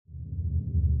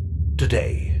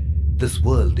Today, this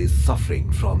world is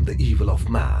suffering from the evil of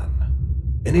man.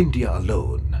 In India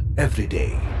alone, every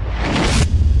day,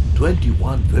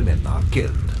 21 women are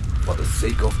killed for the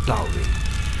sake of dowry.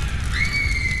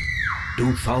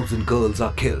 2,000 girls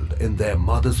are killed in their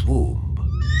mother's womb.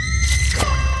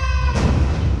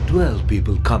 12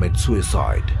 people commit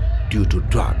suicide due to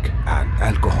drug and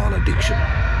alcohol addiction.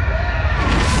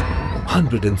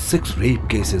 106 rape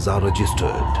cases are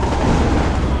registered.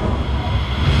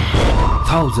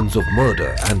 Thousands of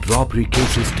murder and robbery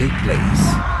cases take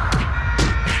place.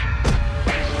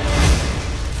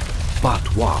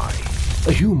 But why?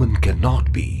 A human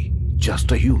cannot be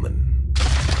just a human.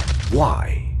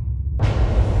 Why?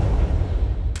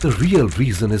 The real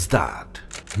reason is that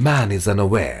man is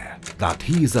unaware that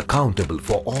he is accountable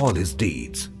for all his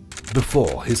deeds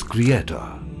before his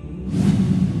creator.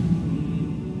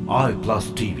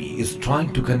 iPlus TV is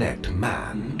trying to connect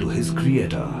man to his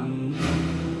creator.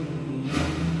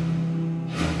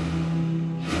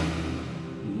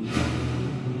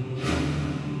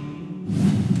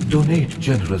 Donate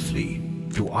generously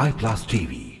to iPlus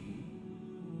TV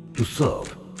to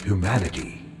serve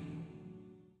humanity.